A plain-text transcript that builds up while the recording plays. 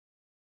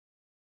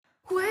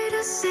Wait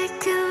a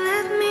second,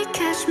 let me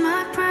catch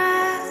my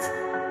breath.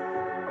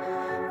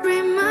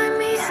 Remind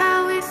me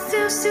how it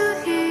feels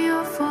to hear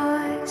your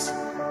voice.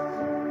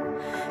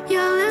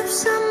 Your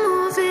lips are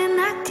moving,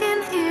 I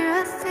can't hear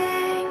a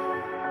thing.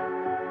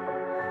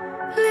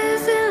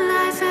 Living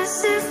life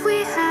as if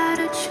we had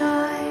a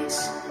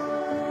choice.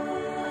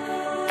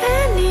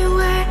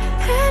 Anywhere,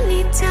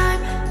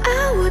 anytime,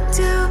 I would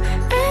do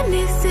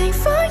anything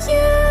for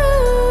you.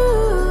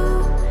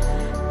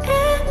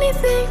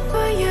 Anything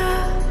for you.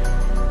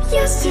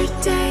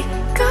 Yesterday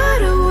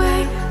got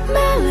away,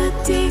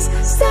 melodies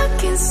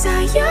stuck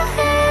inside your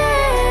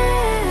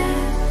head.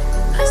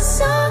 A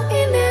song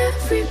in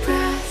every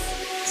breath.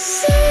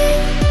 Sing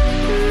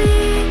me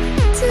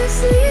to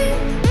sleep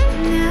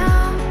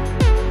now.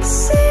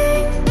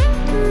 Sing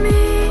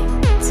me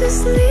to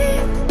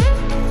sleep.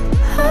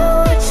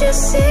 Oh, would you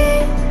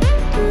sing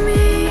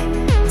me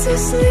to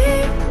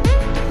sleep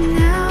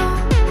now?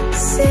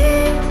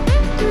 Sing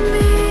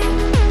me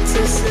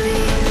to sleep.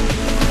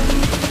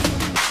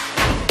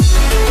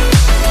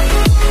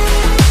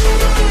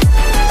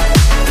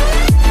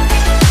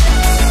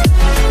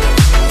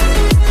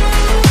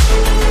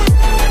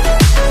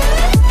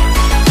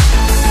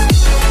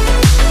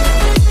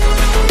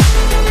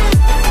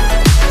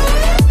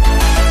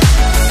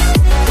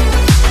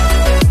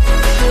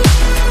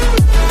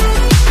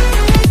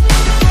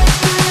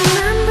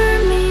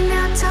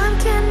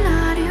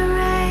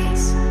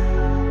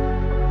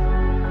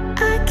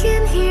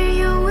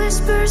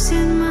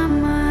 In my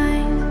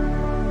mind,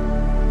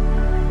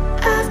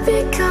 I've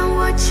become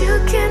what you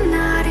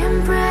cannot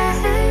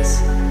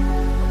embrace.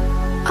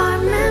 Our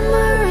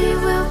memory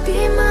will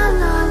be my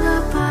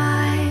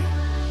lullaby.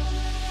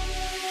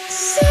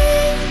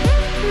 Sing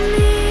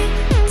me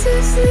to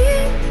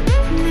sleep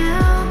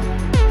now.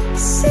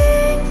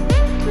 Sing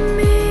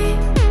me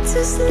to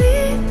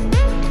sleep.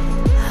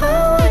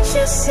 Oh, would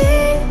you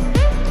sing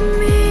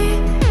me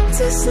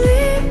to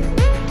sleep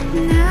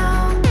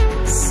now?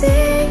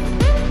 Sing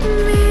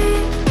me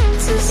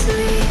to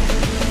sleep.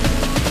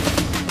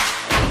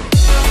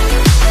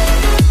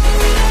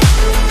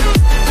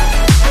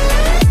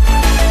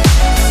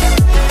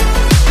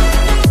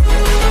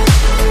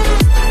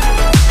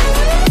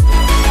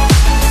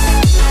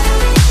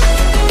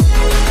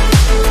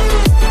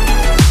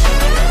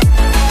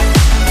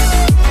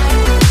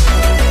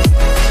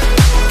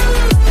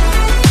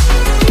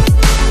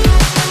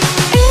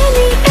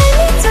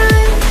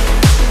 Anytime,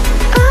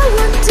 I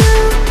would do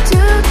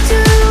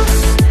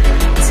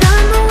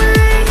time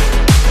away.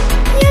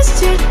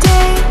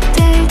 Yesterday,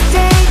 day.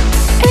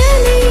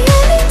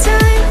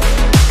 Anytime,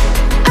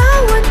 I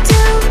would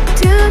do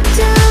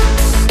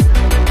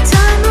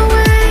time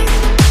away.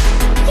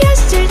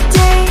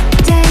 Yesterday,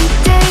 day.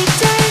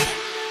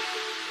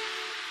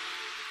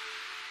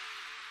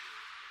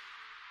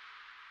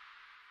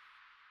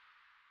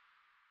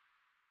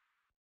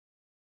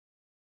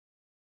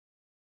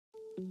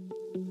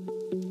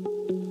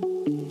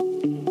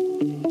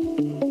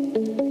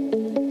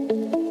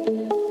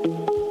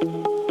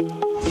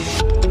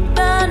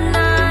 The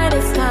night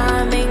is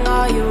coming,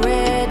 are you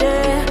ready?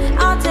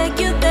 I'll take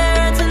you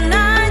there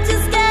tonight,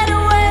 just get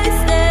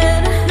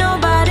wasted.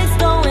 Nobody's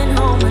going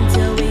home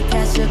until we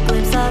catch a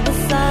glimpse of the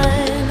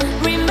sun.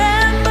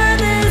 Remember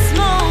this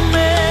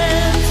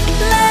moment,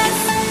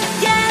 let's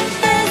get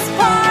this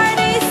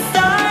party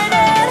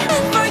started.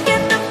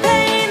 Forget the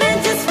pain and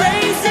just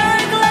raise your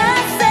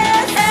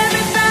glasses.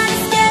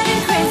 Everybody's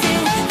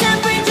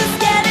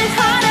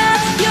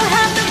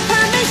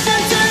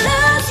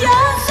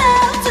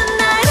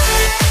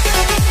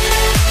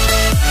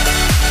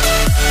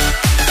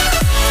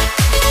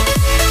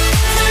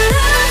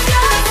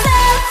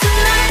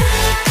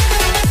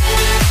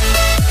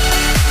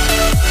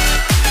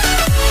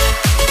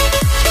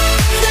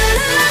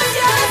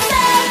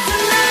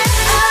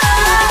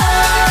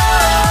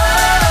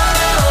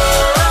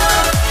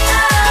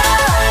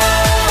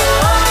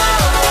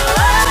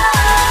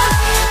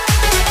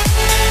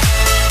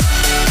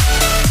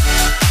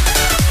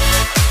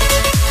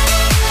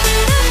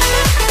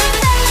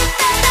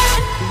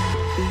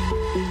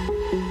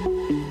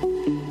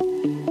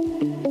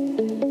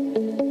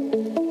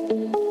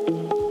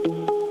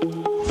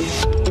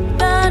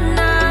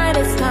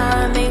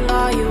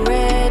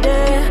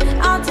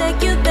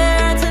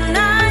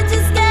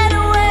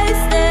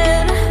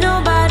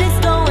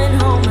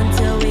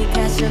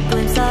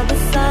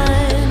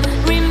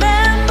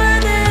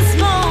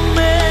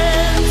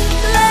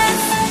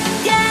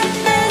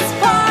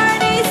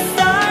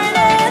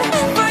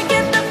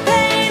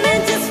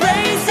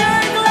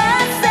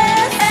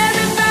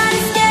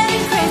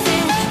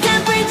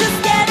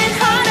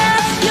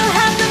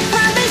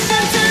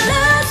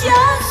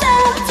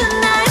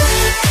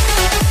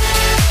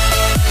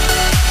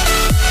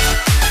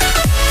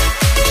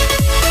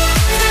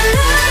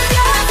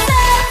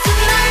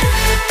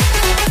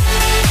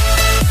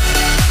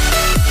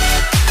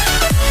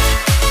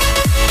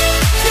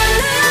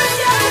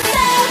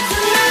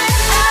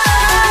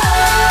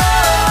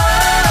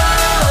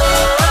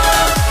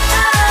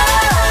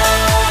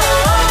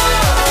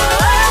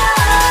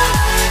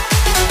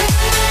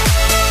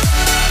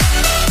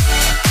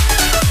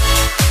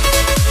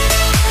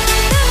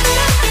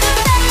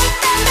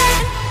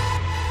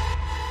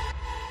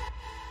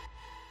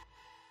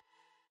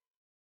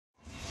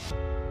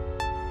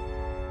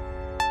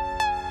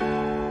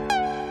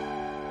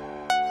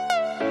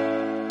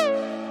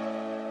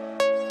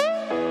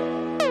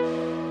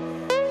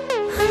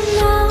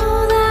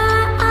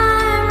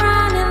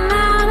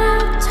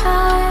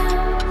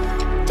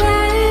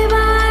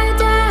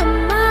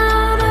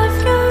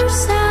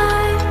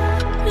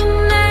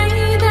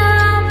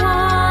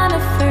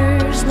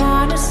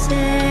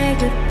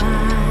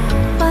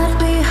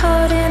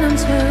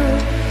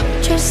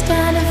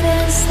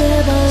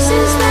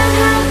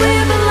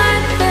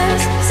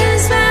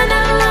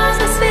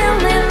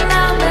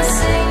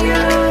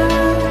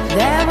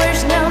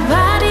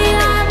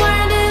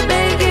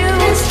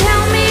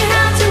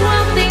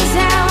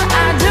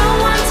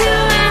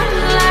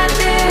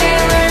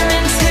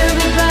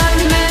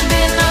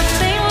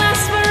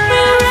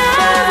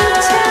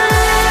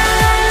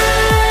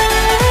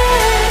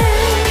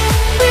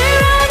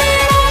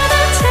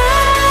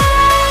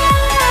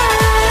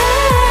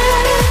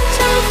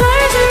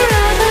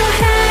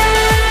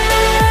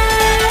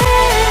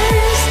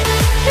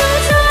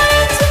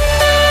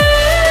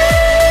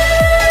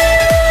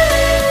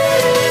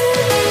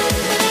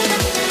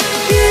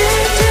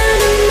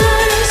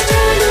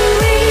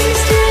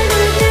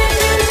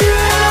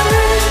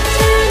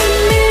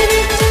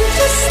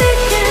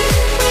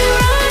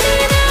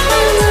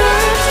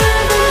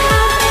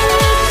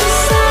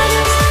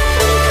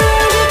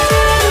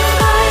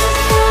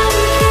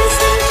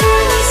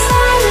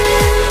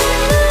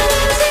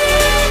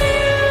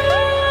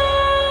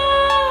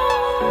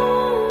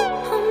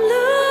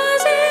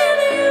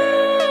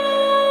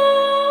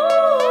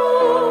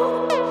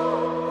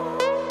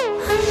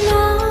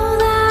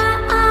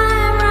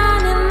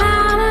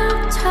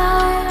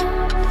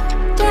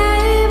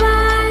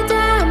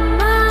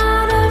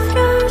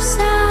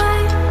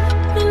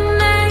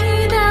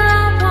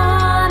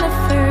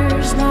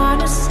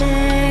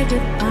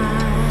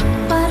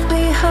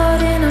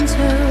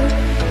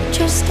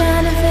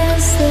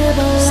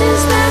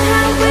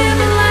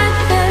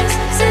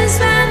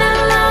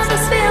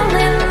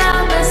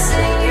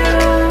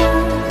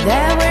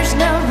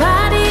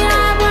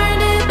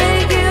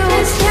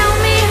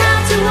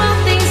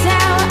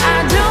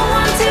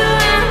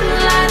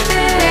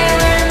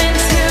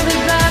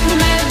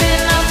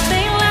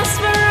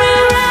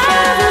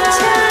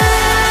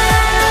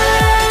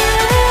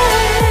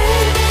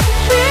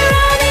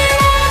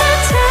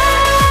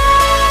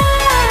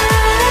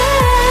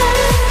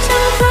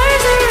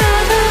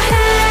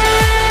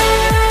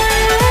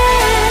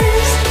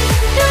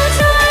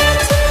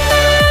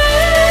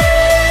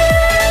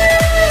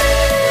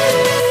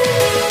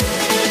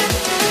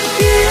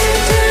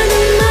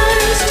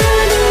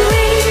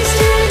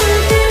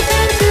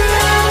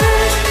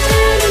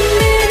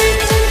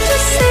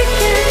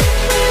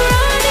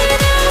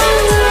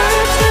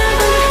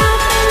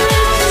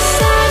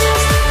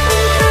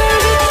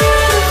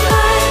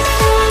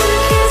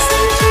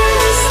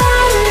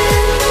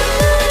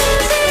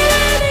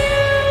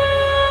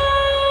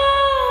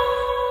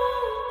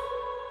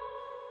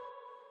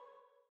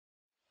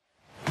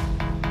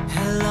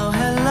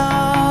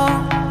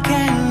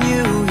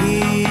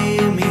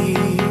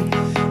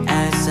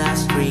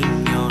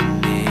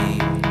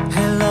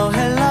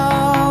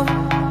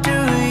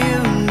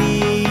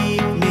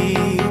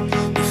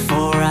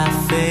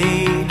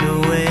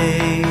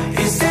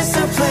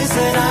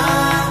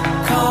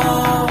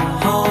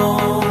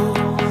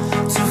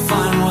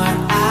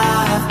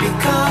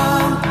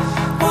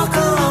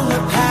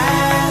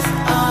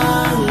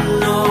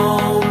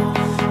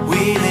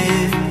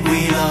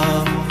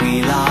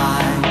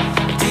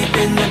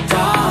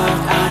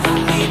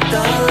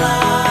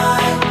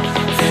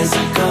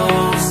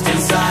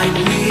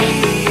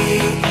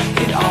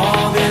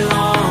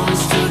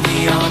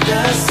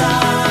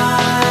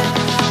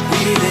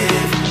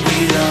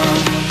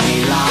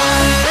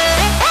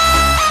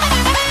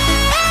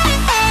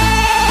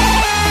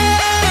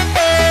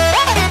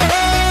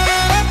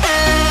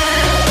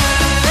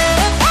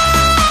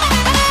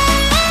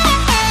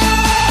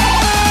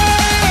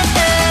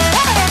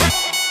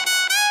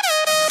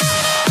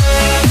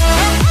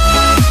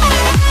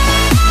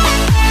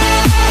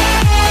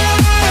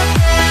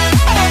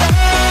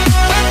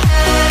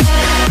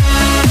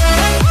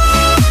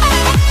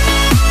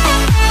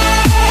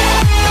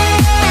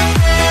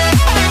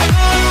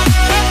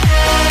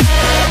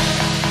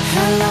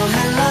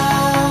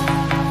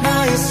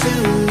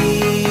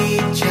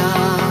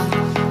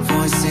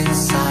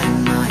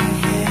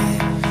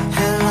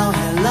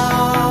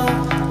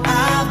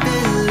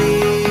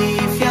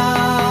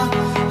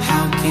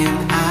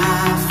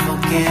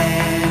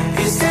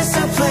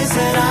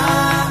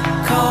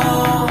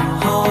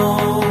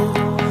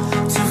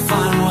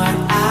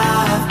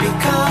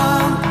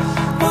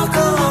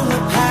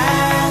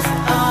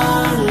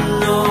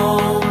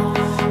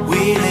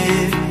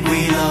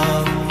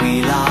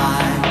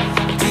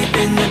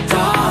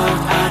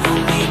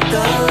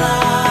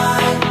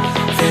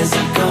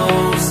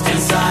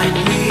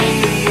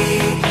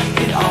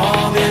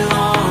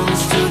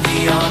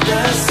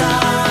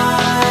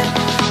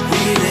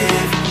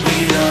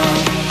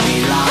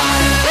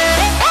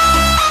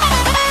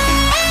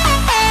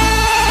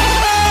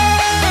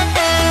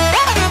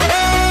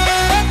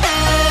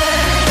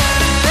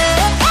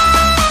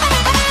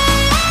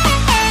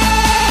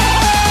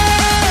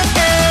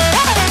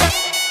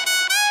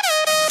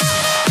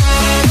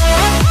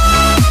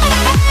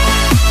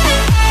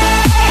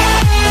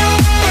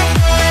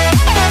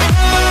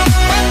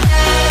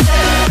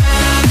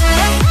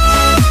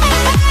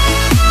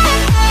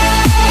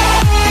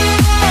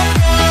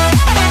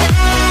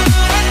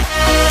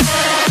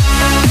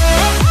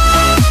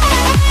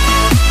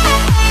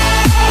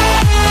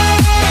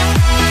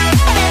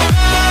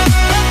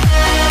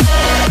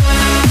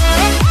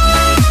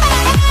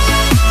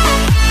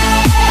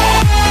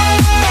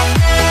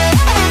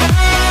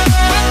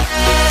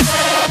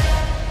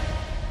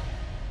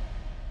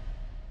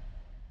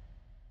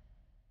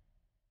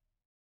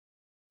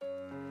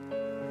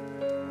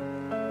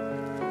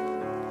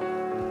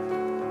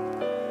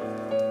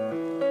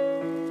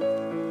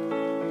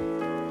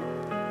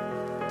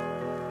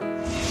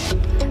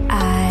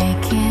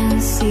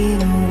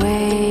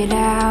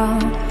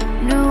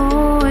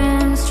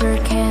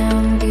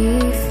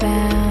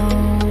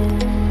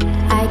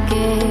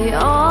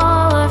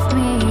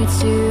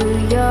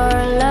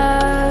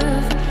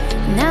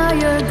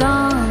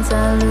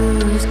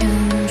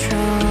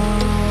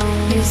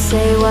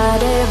say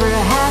whatever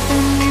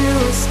happened, you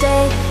will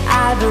stay.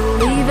 I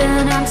believe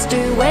and I'm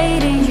still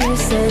waiting. You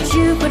said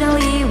you couldn't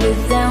leave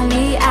without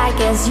me. I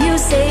guess you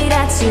say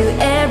that to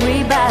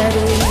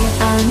everybody.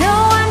 I know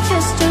I'm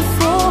just a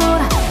fool,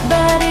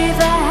 but if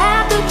I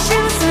have to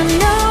choose, I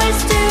know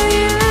it's to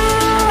you.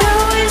 No,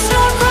 it's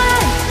not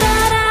right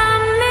that I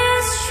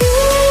miss you.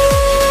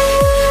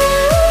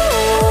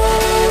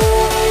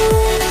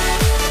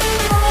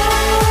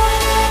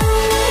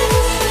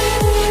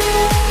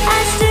 I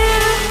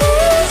still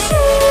miss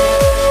you.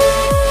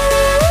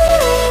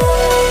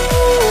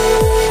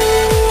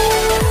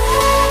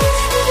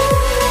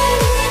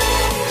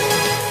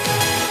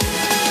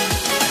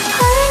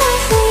 I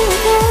don't sleep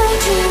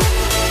without you.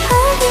 I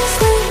can't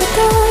sleep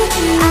without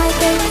you. I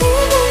can't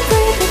even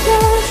breathe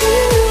without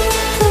you.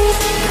 Please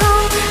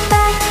come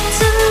back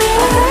to me.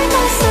 I hurt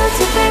myself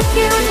to beg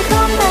you to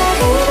come back.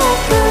 Hate I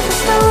could have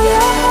stole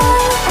your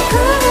heart. I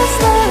could have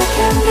sworn we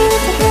can be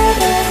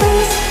together.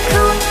 Please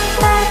come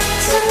back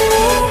to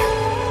me.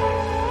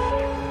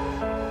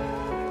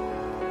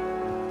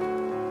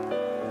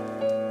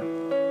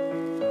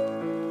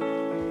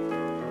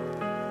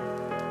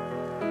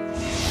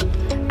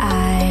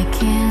 I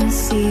can't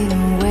see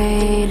the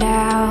way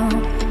down.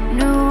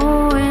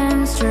 No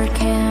answer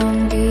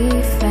can be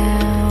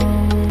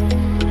found.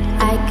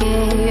 I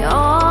gave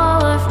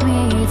all of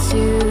me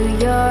to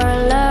your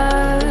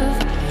love.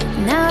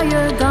 Now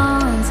you're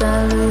gone, so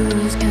I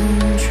lose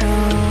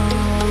control.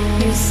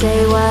 You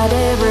say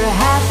whatever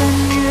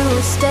happened, you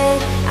will stay.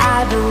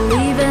 I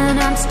believe and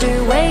I'm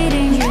still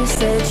waiting. You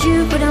said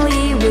you couldn't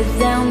leave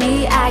without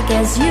me. I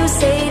guess you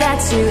say that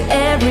to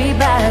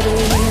everybody.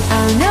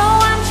 I know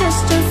I'm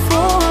just a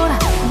fool,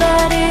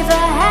 but if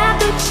I have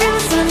to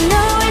choose, I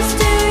know it's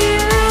to you.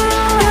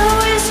 No,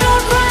 it's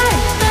not right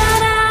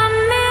that I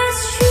miss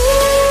you.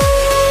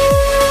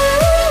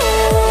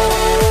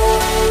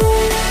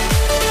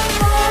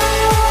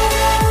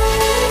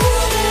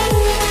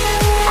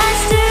 I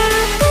still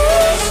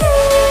miss you.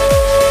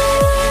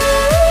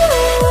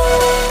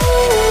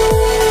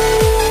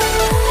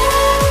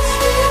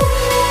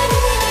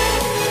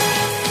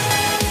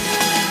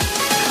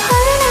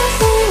 I'm not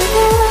sleep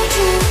without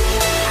you.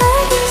 I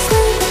can't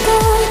sleep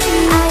without you.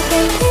 I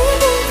can't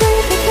even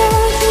breathe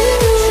without you.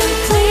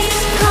 Please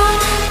come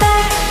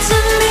back to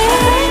me. I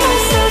hurt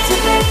myself to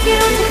beg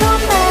you to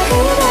come back.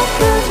 Hate I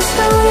could have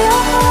stole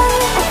your heart.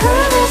 I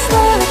could have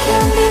sworn we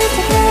can be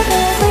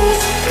together.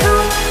 Please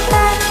come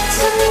back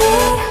to me.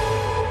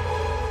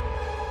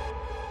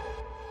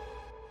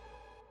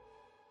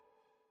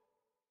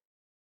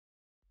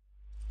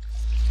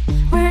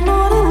 We're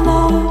not in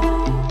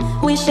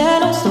love, we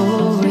shared a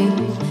story.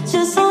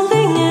 Just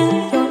something in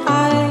your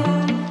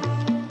eye.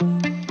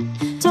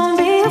 Don't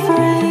be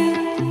afraid,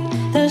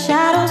 the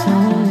shadows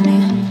know me.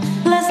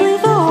 Let's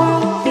leave the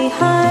world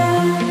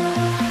behind.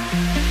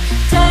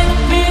 Take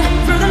me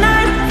through the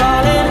night,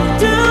 falling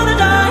to the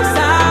dark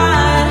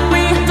side.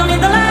 We don't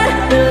need the light,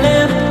 we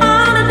live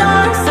on the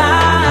dark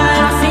side.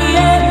 I see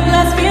it,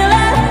 let's feel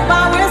it,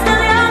 while we're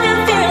still young and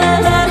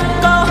fearless. Let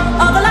go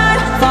of the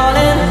light,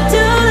 falling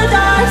to the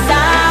dark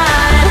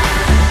side.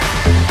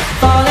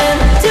 Falling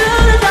to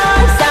the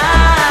dark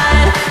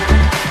side.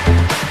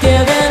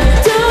 Giving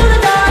to the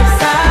dark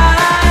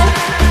side.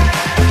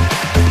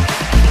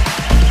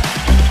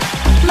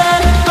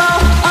 Let go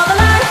of the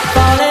light,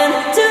 falling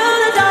to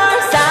the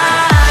dark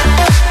side.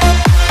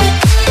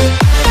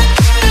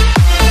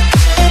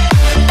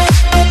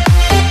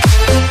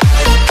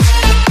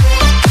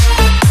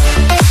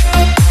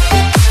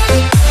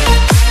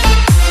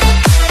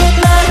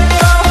 Let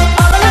go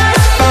of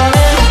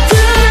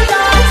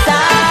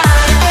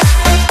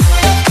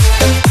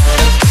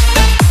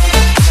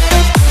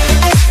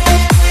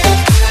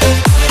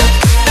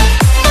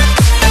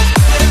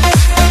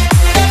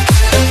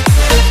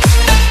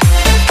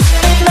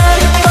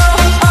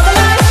the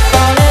light,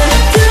 falling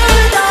to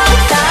the dark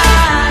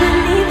side.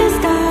 Beneath the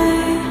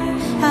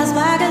sky, as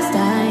black as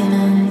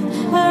diamonds,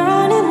 we're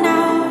running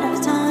out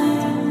of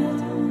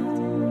time.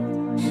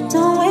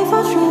 Don't wait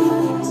for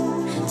truth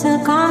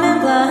to come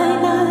and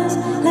blind us.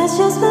 Let's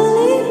just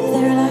believe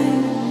they're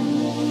lying.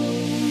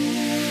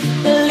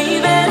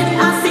 Believe it,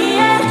 I see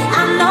it,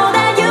 I know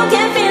that you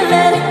can feel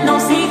it. No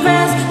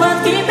secrets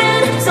worth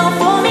keeping, so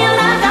fool me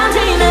like I'm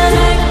dreaming.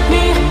 Take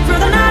me through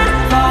the night,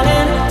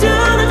 falling to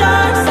the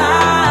dark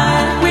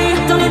side. We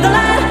don't need the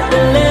light, we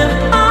live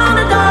on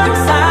the dark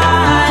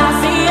side. I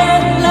see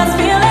it, let's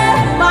feel it,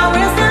 while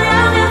we're still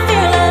young and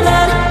fearless.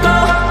 Let go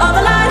of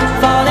the light,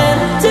 falling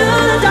to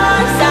the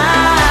dark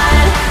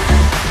side.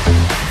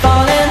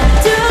 Falling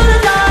to the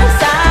dark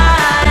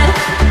side.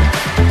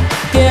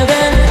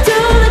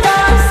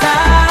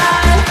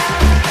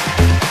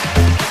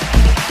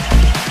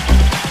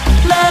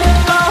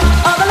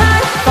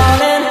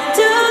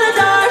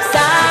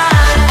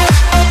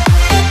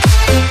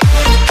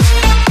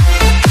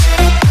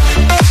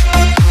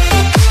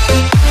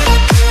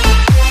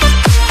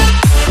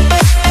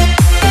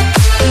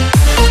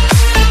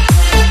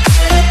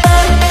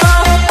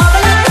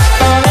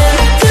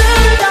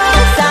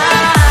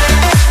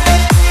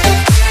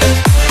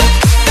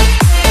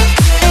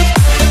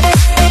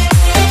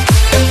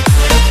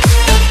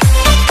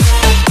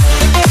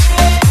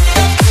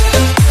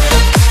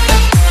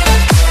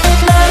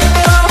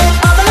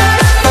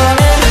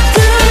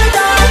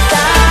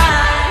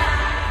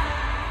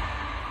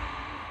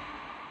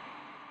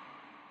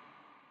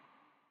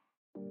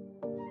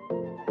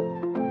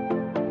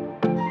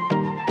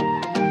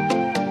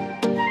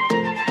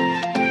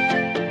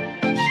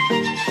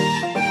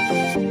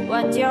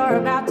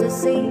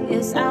 see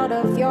is out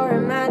of your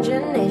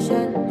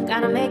imagination.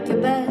 Gotta make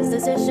your best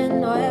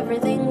decision or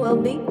everything will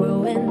be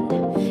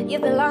ruined.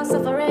 You've been lost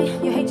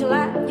suffering, you hate your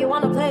life, you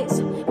want a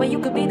place where you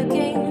could be the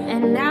king.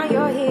 And now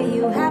you're here,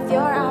 you have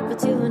your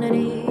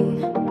opportunity.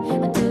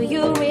 But do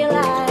you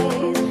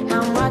realize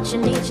how much you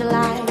need your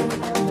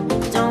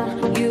life?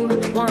 Don't you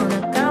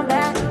wanna come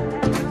back?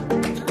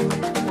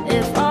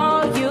 If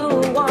all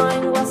you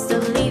want was to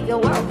leave your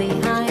world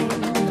behind,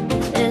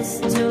 it's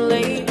too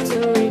late to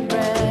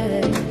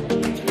regret.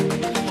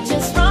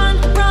 Just run,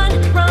 run,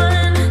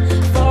 run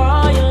for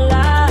all your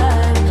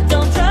life.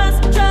 Don't trust,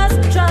 trust,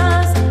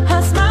 trust.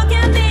 Her smile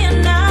can be a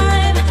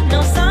knife.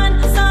 No sun,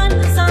 sun,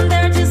 sun,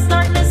 there's just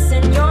darkness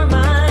in your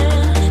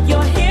mind.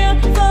 You're here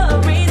for a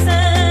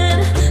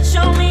reason.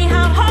 Show me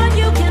how hard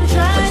you can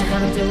try.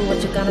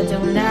 What you gonna do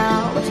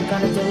now? What you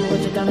gonna do?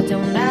 What you gonna do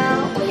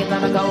now? Where you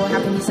gonna go?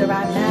 How can you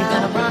survive now? You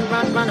gotta run,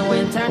 run, run away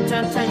and turn,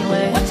 turn, turn your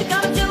way. What you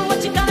gonna do?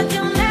 What you gonna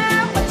do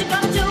now? What you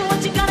gonna do?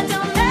 What you gonna do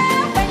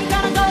now? Where you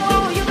gonna go?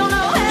 Oh, you don't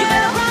know how. You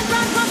better run,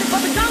 run, run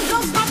before the gun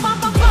goes bum, bum,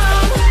 bum,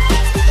 bum.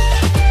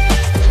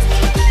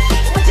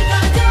 What you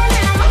gonna do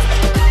now?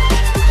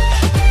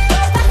 Go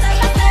faster,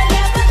 faster,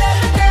 yeah, faster,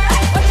 faster.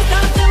 What you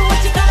gonna do?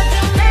 What you gonna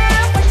do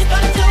now? What you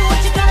gonna do?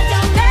 What you gonna do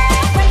now?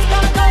 Where you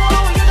gonna go?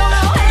 Oh, you don't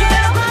know how. You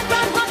better run,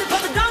 run, run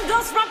before the gun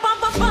goes bum, bum,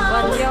 bum, bum.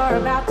 What you're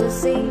about to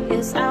see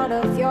is out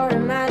of your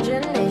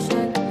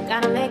imagination.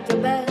 Gotta make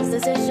your best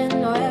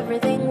decision or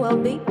everything will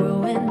be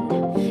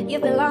ruined.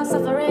 You've been lost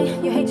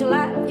suffering, you hate your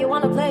life, you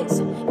want a place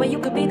where you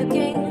could be the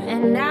king.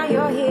 And now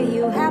you're here,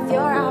 you have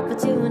your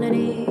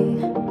opportunity.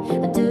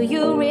 But do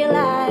you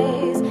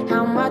realize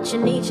how much you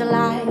need your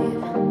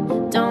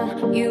life?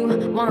 Don't you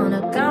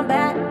wanna come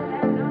back?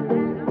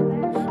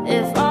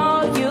 If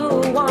all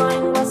you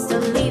want was to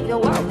leave your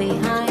world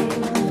behind,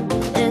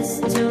 it's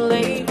too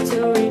late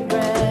to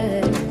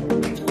regret.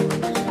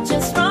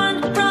 Just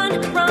run,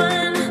 run,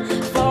 run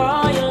for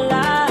all your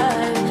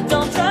life.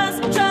 Don't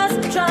trust,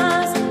 trust,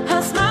 trust.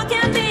 Her smile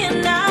can be a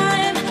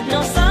knife.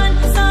 No sun,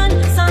 sun,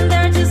 sun,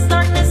 there's just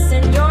darkness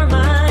in your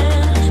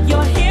mind.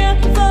 You're here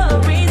for a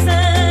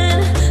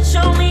reason.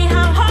 Show me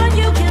how hard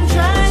you can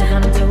try. What you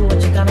gonna do? What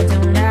you gonna do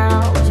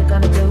now? What you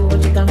gonna do?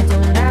 What you gonna do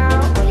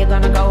now? Where you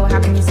gonna go? How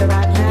can you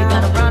survive now? You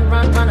gotta run,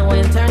 run, run away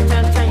and turn,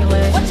 turn, turn your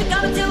way. What you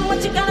gonna do?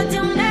 What you gonna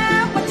do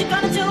now? What you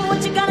gonna do?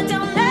 What you gonna do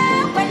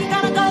now? Where you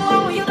gonna go?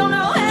 Oh, you don't know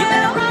how. You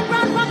better run,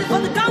 run, run before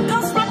the gun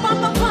goes rum,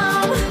 bum, bum,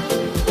 bum.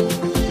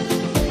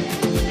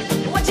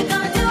 What you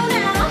gonna do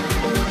now?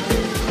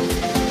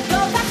 Go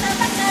faster,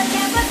 faster,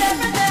 yeah, faster,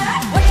 faster.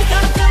 What you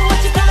gonna do?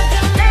 What you gonna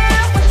do now?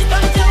 What you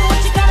gonna do?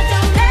 What you gonna do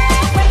now?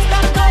 Where you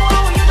gonna go?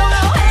 Oh, you don't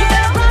know how. You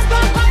better run,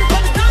 run, run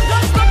before the gun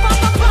goes rum, bum,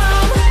 bum, bum.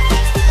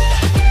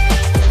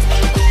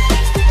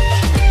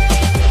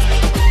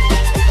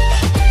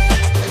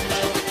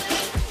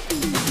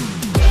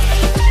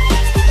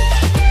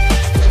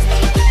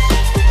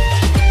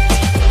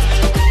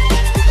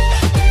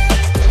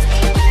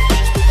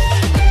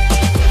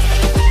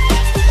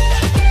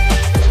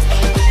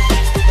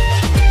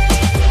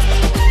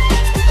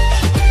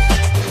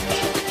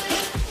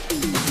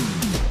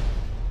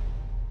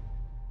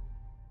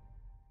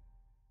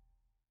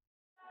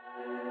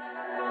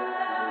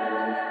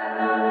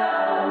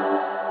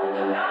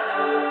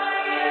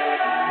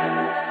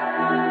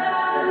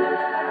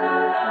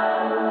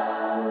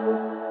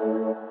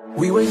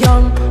 We were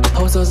young,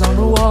 posters on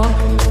the wall,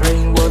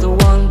 praying we're the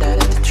one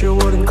that a teacher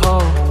wouldn't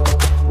call.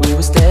 We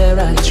would stare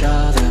at each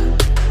other,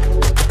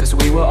 cause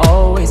we were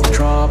always in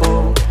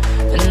trouble.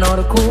 And all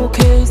the cool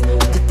kids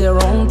did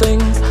their own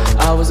things.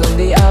 I was on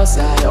the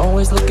outside,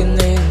 always looking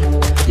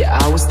in. Yeah,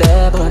 I was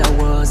there but I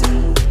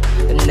wasn't,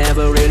 and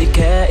never really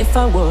cared if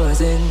I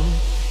wasn't.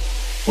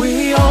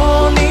 We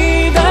all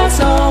need that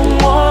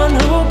someone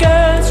who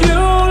gets you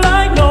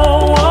like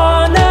no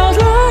one else,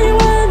 right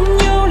when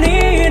you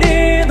need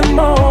it the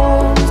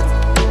most.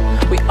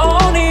 We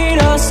all need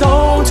a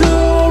soul to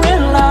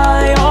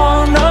rely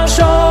on, a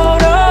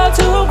shoulder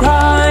to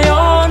cry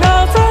on,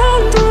 a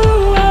friend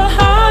through the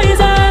highs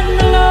and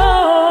the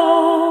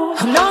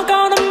lows. I'm not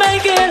gonna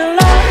make it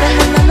alone, la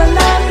la la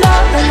la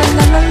la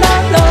la la la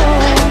la.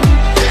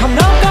 I'm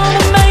not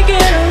gonna make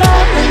it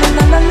alone,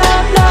 la la la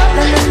la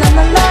la la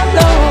la la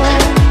la.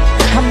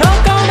 I'm not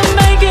gonna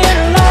make it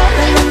alone,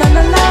 la la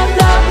la la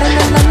la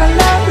la la la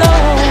la la.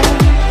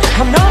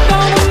 I'm not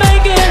gonna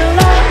make it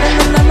alone,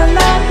 la la la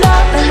la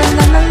la la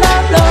la la la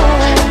la.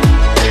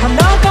 I'm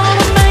not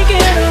gonna make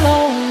it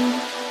alone.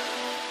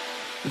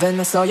 Then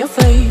I saw your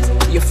face,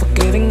 your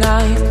forgiving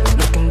eyes,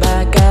 looking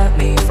back at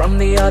me from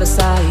the other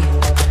side,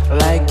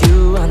 like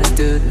you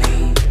understood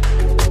me.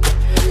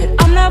 And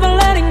I'm never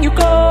letting you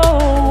go.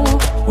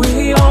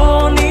 We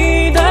all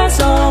need that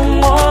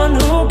someone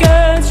who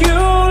gets you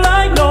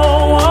like no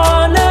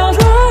one else,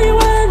 right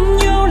when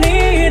you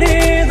need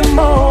it the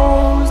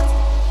most.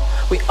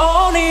 We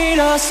all need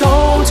a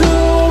soul to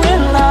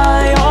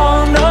rely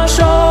on, a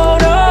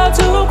shoulder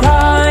to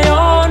cry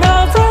on,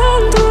 a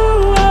friend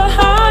through the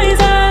highs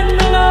and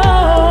the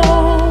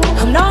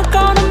lows. I'm not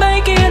gonna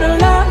make it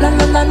alone, la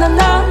la la la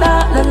la la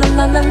la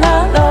la la la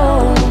la.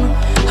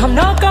 I'm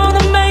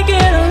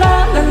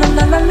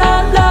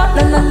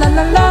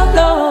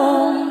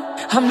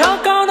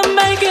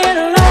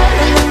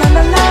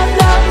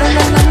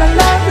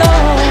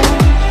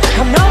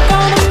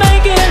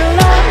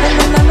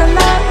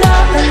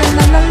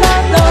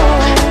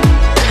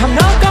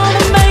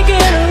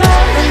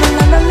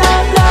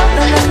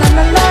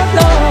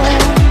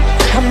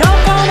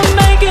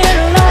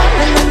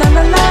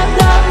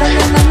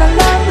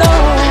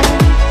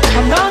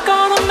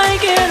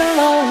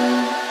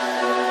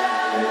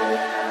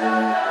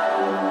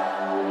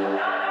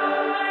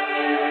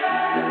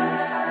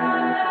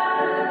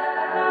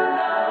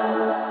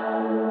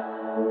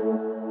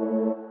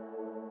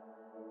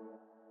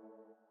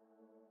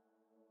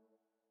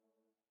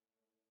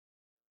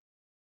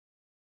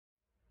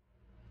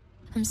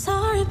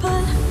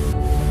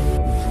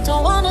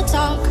Don't wanna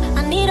talk,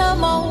 I need a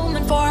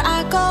moment before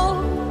I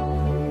go.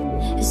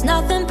 It's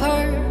nothing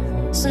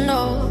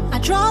personal, I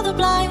draw the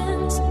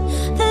blinds.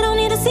 They don't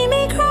need to see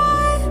me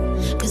cry,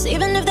 'cause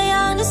even if they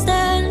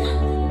understand,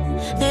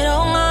 they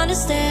don't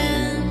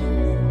understand.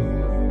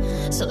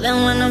 So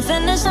then when I'm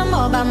finished, I'm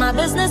all about my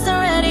business and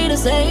ready to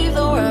save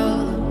the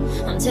world.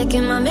 I'm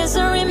taking my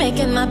misery,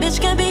 making my bitch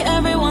can be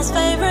everyone's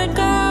favorite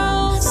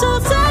girl. So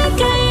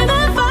take aim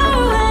and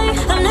fire away.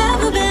 I've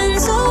never been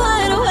so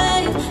wide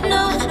awake.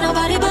 No,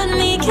 nobody but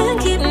me can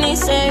keep me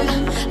safe.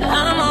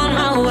 I'm on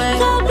my way.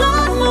 The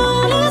blood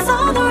moon is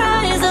on the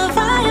rise, the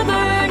fire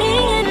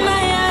burning in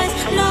my eyes.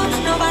 No,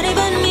 nobody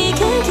but me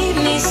can keep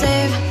me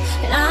safe,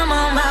 and I'm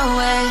on my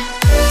way.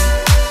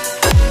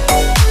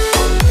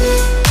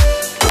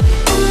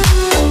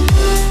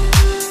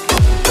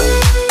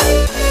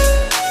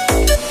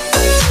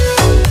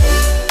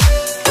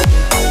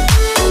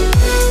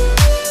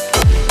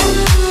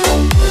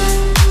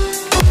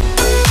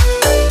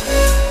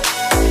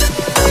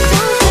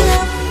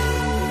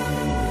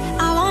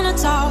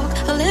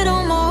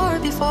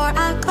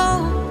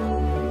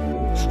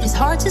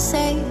 To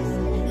say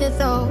it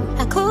though,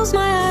 I close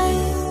my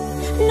eyes,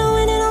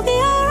 knowing it'll be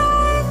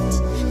alright.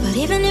 But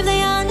even if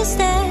they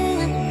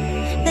understand,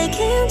 they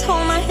can't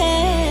hold my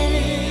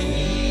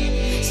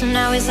hand. So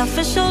now it's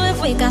official,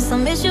 if we got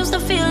some issues, the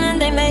feeling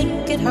they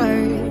make it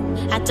hurt.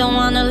 I don't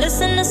wanna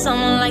listen to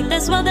someone like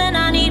this, well then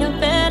I need a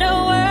better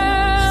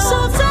world. So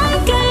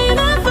take aim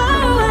and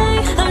fire away.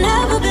 I've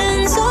never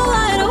been so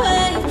wide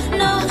awake.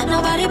 No,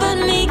 nobody but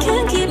me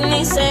can keep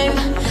me safe.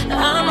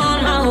 I'm on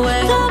my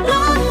way. The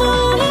blood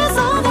moon is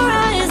on the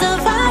rise, the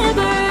fire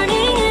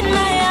burning in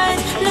my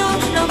eyes. No,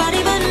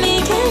 nobody but me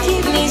can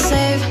keep me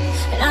safe,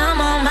 and I'm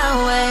on my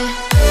way.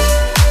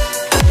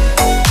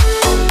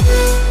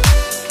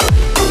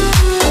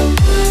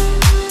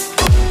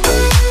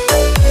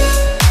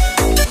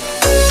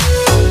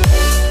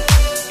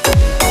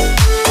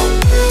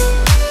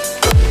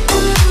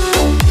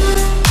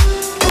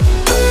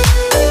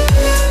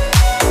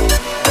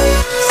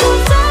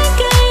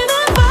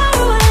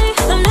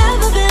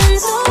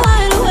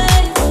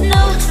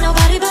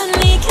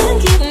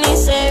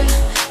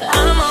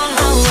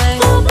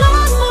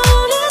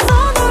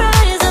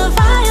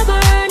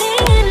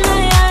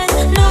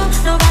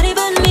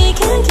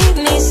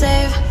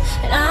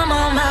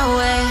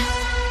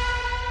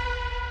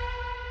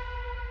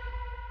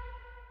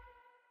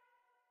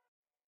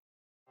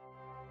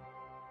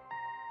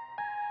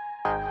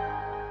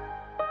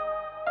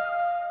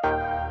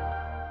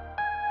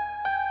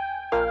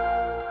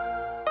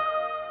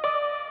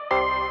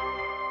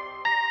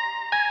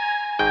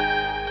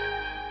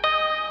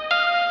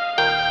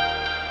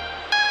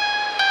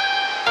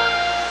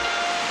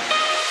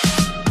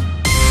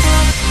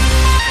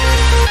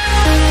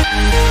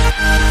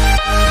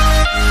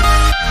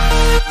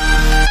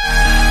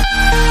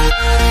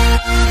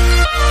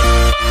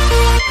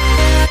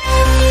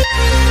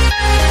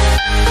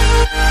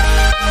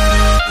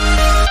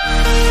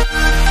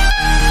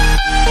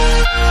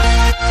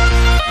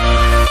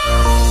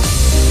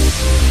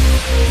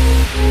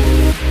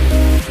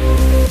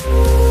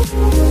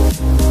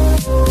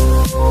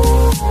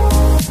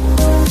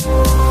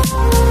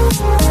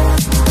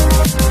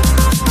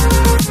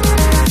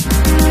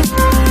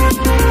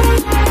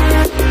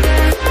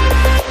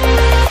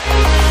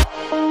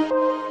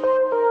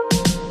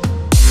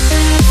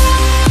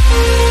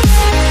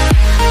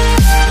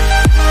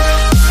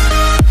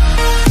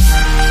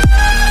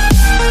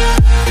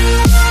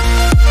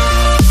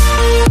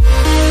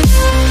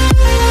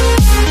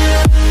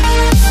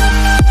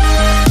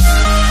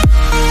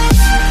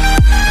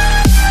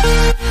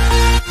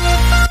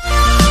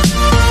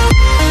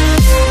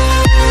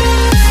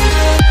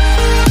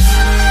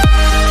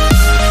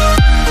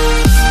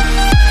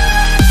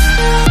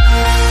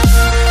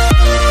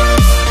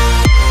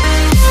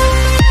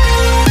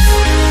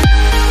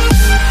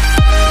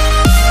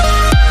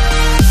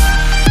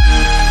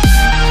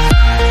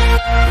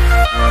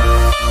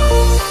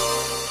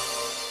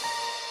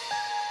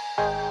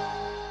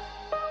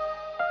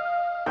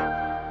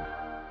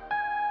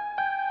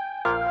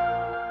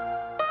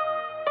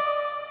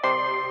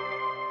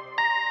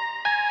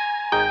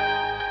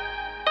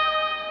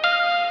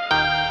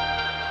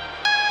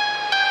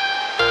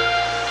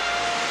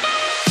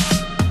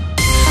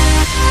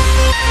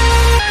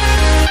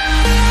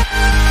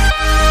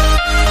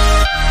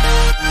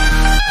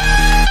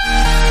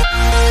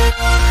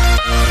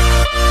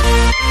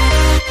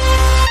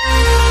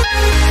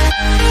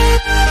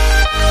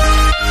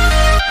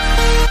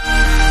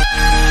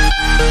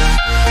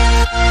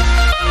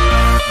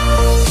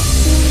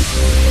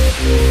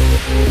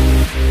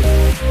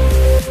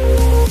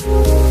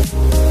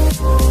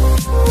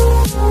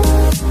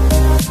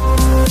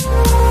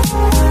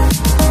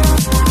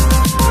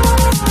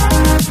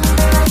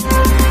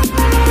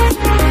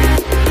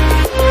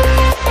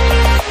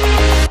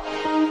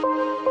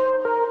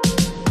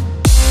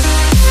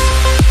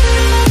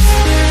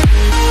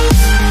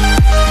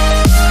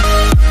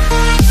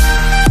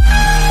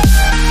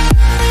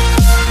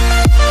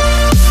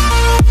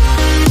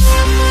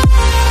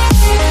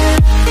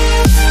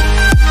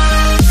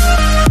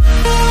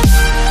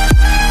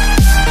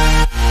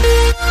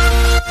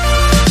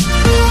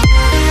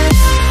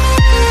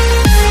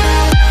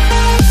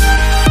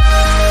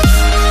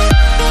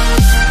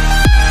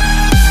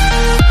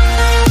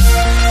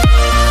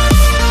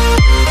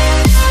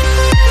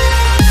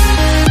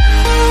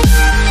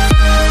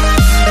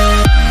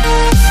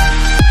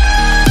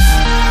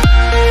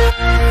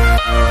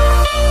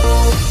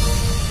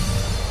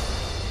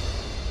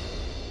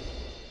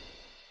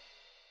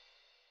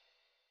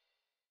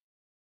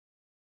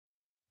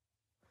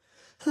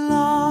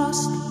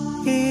 lost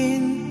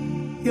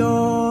in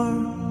your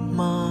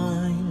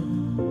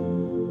mind.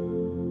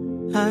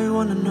 I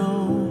wanna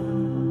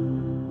know,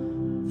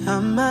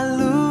 am I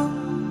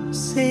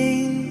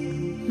losing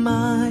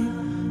my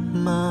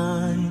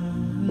mind?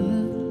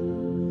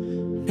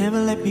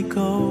 Never let me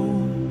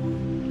go.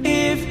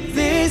 If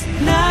this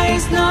night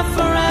is not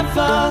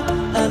forever,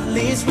 at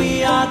least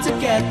we are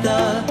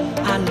together.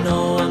 I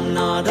know I'm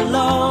not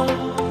alone,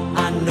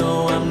 I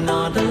know I'm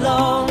not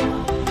alone.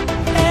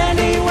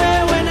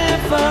 Anywhere,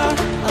 whenever,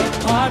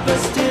 apart but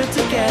still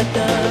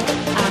together.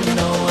 I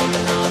know I'm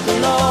not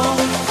alone,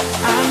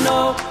 I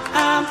know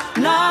I'm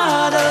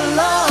not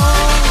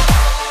alone.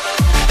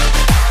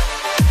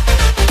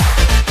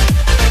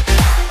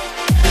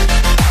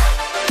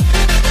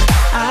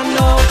 I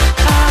know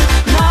I'm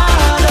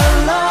not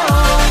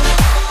alone.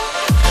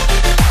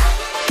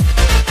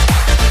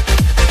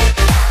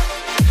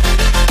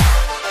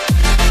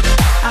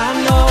 I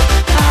know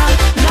I'm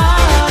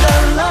not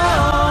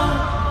alone.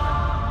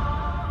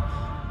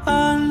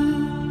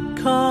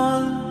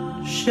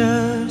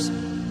 Unconscious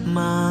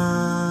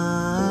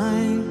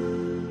mind,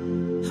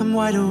 I'm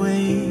wide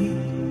awake.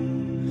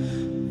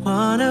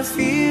 Wanna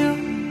feel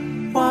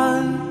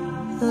one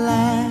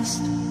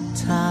last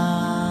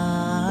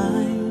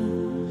time.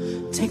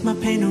 Take my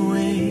pain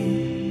away.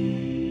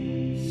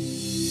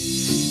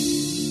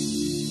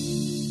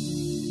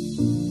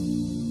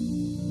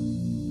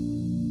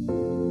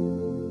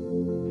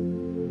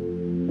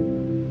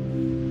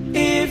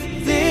 If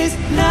this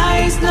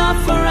night's not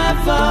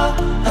forever,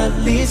 at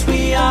least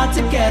we are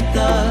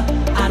together.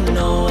 I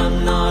know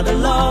I'm not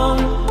alone,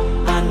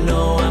 I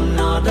know I'm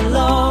not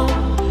alone.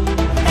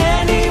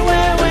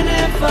 Anywhere,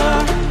 whenever,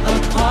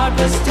 apart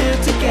but still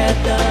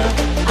together.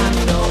 I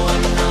know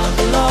I'm not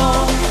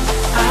alone,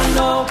 I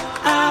know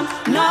I'm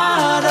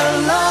not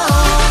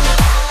alone.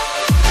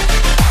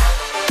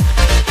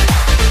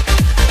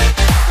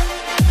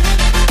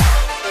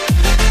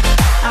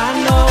 I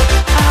know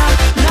I'm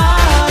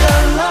not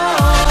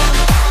alone.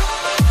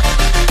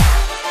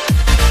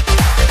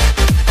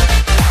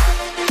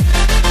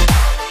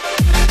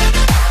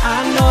 I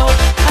know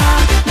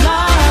I'm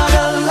not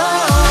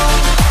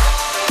alone.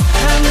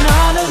 I'm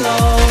not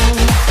alone.